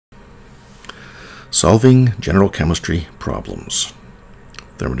Solving general chemistry problems.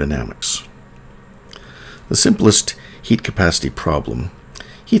 Thermodynamics. The simplest heat capacity problem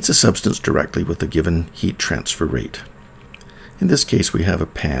heats a substance directly with a given heat transfer rate. In this case, we have a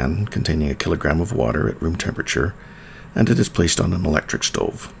pan containing a kilogram of water at room temperature, and it is placed on an electric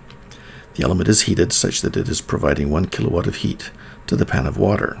stove. The element is heated such that it is providing 1 kilowatt of heat to the pan of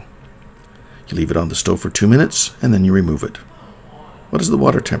water. You leave it on the stove for 2 minutes, and then you remove it. What is the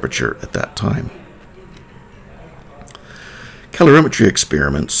water temperature at that time? Calorimetry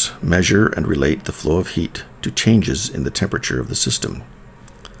experiments measure and relate the flow of heat to changes in the temperature of the system.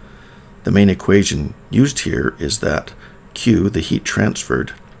 The main equation used here is that Q, the heat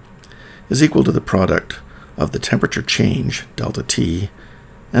transferred, is equal to the product of the temperature change, delta T,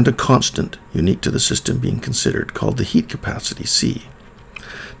 and a constant unique to the system being considered, called the heat capacity, C.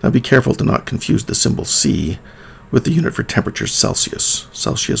 Now be careful to not confuse the symbol C with the unit for temperature, Celsius.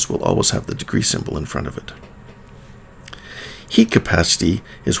 Celsius will always have the degree symbol in front of it. Heat capacity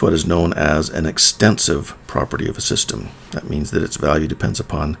is what is known as an extensive property of a system. That means that its value depends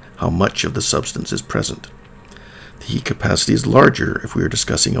upon how much of the substance is present. The heat capacity is larger if we are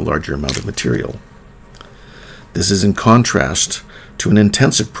discussing a larger amount of material. This is in contrast to an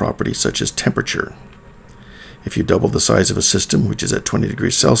intensive property such as temperature. If you double the size of a system which is at 20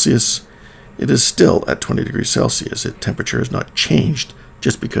 degrees Celsius, it is still at 20 degrees Celsius. Its temperature has not changed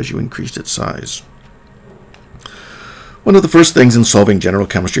just because you increased its size. One of the first things in solving general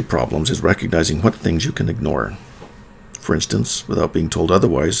chemistry problems is recognizing what things you can ignore. For instance, without being told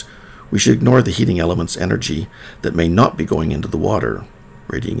otherwise, we should ignore the heating element's energy that may not be going into the water,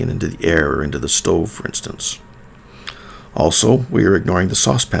 radiating into the air or into the stove, for instance. Also, we are ignoring the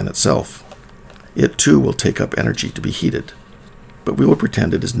saucepan itself. It too will take up energy to be heated, but we will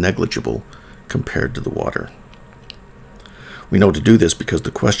pretend it is negligible compared to the water. We know to do this because the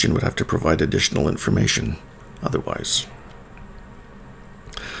question would have to provide additional information otherwise.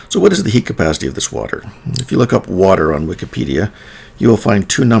 So what is the heat capacity of this water? If you look up water on Wikipedia, you will find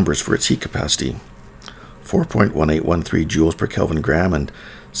two numbers for its heat capacity: 4.1813 joules per Kelvin gram and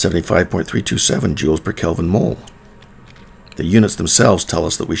 75.327 joules per Kelvin mole. The units themselves tell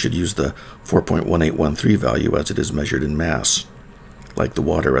us that we should use the 4.1813 value as it is measured in mass, like the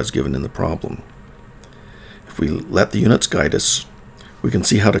water as given in the problem. If we let the units guide us, we can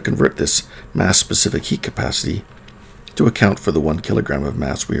see how to convert this mass-specific heat capacity to account for the 1 kilogram of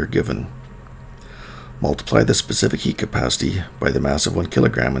mass we are given. Multiply the specific heat capacity by the mass of 1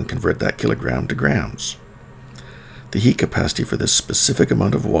 kilogram and convert that kilogram to grams. The heat capacity for this specific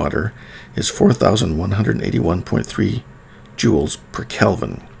amount of water is 4,181.3 joules per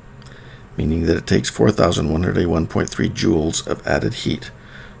Kelvin, meaning that it takes 4,181.3 joules of added heat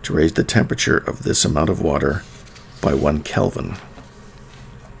to raise the temperature of this amount of water by 1 Kelvin.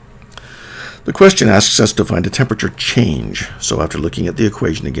 The question asks us to find a temperature change, so after looking at the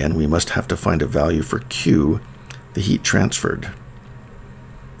equation again, we must have to find a value for Q, the heat transferred.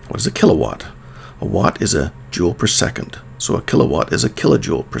 What is a kilowatt? A watt is a joule per second, so a kilowatt is a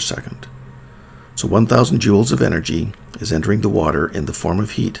kilojoule per second. So 1,000 joules of energy is entering the water in the form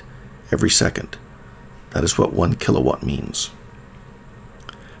of heat every second. That is what 1 kilowatt means.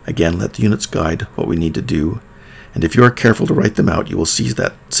 Again, let the units guide what we need to do. And if you are careful to write them out, you will see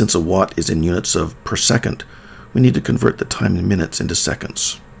that since a watt is in units of per second, we need to convert the time in minutes into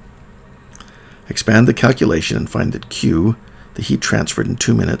seconds. Expand the calculation and find that Q, the heat transferred in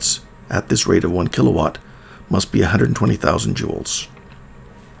 2 minutes, at this rate of 1 kilowatt, must be 120,000 joules.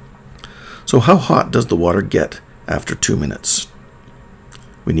 So how hot does the water get after 2 minutes?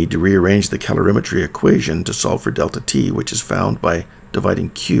 We need to rearrange the calorimetry equation to solve for delta T, which is found by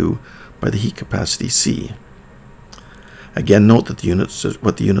dividing Q by the heat capacity C. Again, note that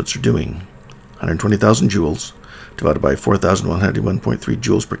what the units are doing. 120,000 joules divided by 4,181.3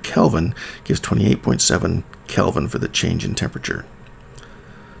 joules per Kelvin gives 28.7 Kelvin for the change in temperature.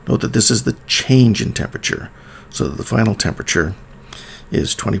 Note that this is the change in temperature, so that the final temperature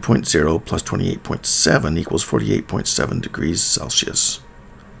is 20.0 plus 28.7 equals 48.7 degrees Celsius.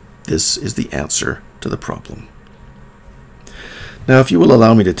 This is the answer to the problem. Now, if you will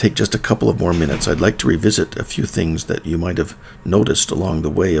allow me to take just a couple of more minutes, I'd like to revisit a few things that you might have noticed along the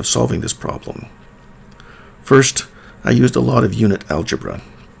way of solving this problem. First, I used a lot of unit algebra.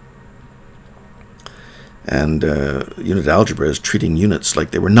 And unit algebra is treating units like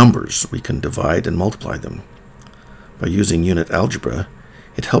they were numbers. We can divide and multiply them. By using unit algebra,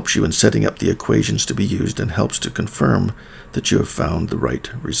 it helps you in setting up the equations to be used and helps to confirm that you have found the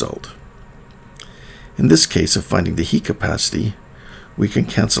right result. In this case of finding the heat capacity, we can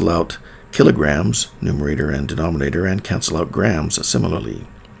cancel out kilograms, numerator and denominator, and cancel out grams similarly.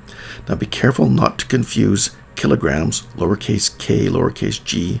 Now be careful not to confuse kilograms, lowercase k, lowercase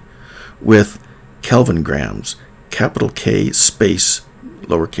g, with Kelvin grams, capital K space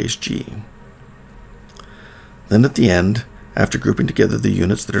lowercase g. Then at the end, after grouping together the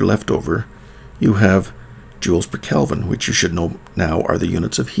units that are left over, you have joules per Kelvin, which you should know now are the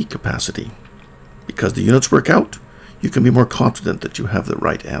units of heat capacity. Because the units work out, you can be more confident that you have the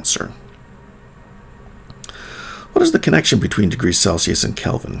right answer. What is the connection between degrees Celsius and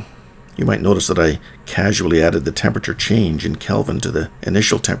Kelvin? You might notice that I casually added the temperature change in Kelvin to the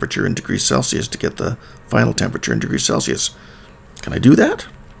initial temperature in degrees Celsius to get the final temperature in degrees Celsius. Can I do that?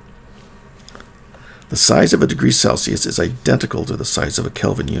 The size of a degree Celsius is identical to the size of a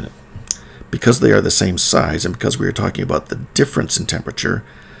Kelvin unit. Because they are the same size, and because we are talking about the difference in temperature,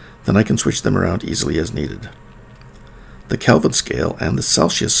 then I can switch them around easily as needed. The Kelvin scale and the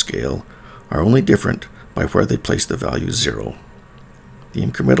Celsius scale are only different by where they place the value 0. The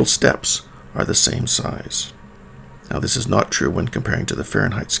incremental steps are the same size. Now this is not true when comparing to the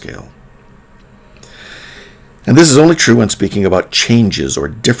Fahrenheit scale. And this is only true when speaking about changes or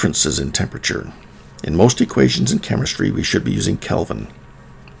differences in temperature. In most equations in chemistry, we should be using Kelvin.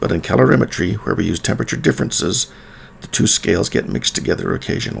 But in calorimetry, where we use temperature differences, the two scales get mixed together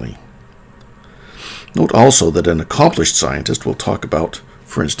occasionally. Note also that an accomplished scientist will talk about,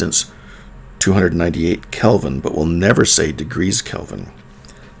 for instance, 298 Kelvin, but will never say degrees Kelvin.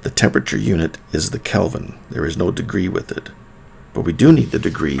 The temperature unit is the Kelvin. There is no degree with it. But we do need the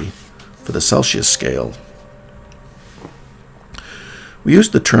degree for the Celsius scale. We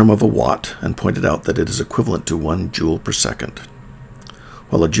used the term of a watt and pointed out that it is equivalent to 1 joule per second.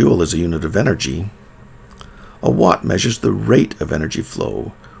 While a joule is a unit of energy, a watt measures the rate of energy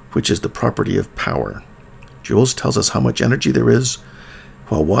flow, which is the property of power. Joules tells us how much energy there is,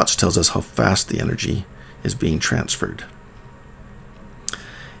 while watts tells us how fast the energy is being transferred.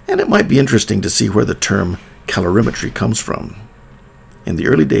 And it might be interesting to see where the term calorimetry comes from. In the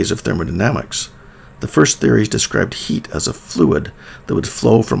early days of thermodynamics, the first theories described heat as a fluid that would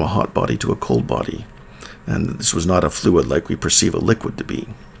flow from a hot body to a cold body. And this was not a fluid like we perceive a liquid to be.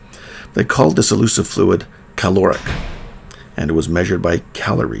 They called this elusive fluid caloric, and it was measured by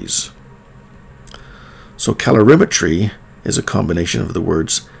calories. So calorimetry is a combination of the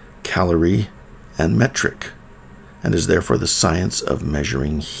words calorie and metric, and is therefore the science of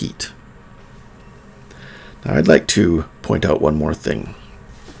measuring heat. Now I'd like to point out one more thing.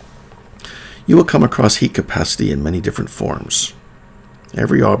 You will come across heat capacity in many different forms.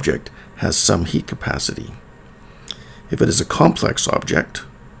 Every object has some heat capacity. If it is a complex object,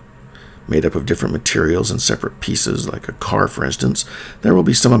 made up of different materials and separate pieces, like a car for instance, there will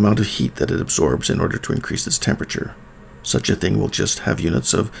be some amount of heat that it absorbs in order to increase its temperature. Such a thing will just have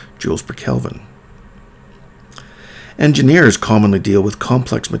units of joules per Kelvin. Engineers commonly deal with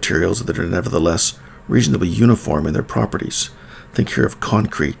complex materials that are nevertheless reasonably uniform in their properties. Think here of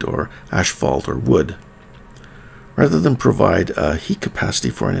concrete or asphalt or wood. Rather than provide a heat capacity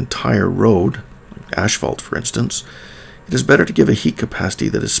for an entire road, like asphalt for instance, it is better to give a heat capacity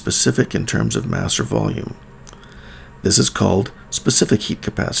that is specific in terms of mass or volume. This is called specific heat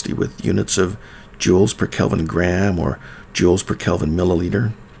capacity, with units of joules per Kelvin gram or joules per Kelvin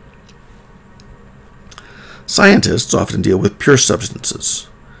milliliter. Scientists often deal with pure substances,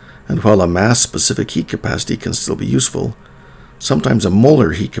 and while a mass-specific heat capacity can still be useful, sometimes a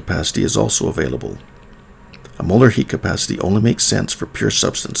molar heat capacity is also available. A molar heat capacity only makes sense for pure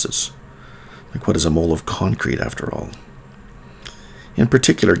substances. Like, what is a mole of concrete after all? In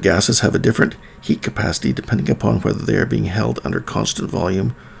particular, gases have a different heat capacity depending upon whether they are being held under constant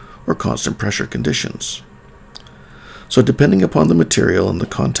volume or constant pressure conditions. So depending upon the material and the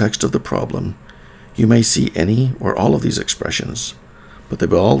context of the problem, you may see any or all of these expressions, but they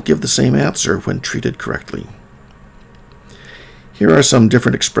will all give the same answer when treated correctly. Here are some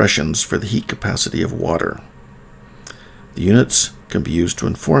different expressions for the heat capacity of water. The units can be used to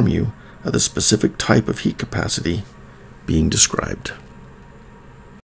inform you of the specific type of heat capacity being described.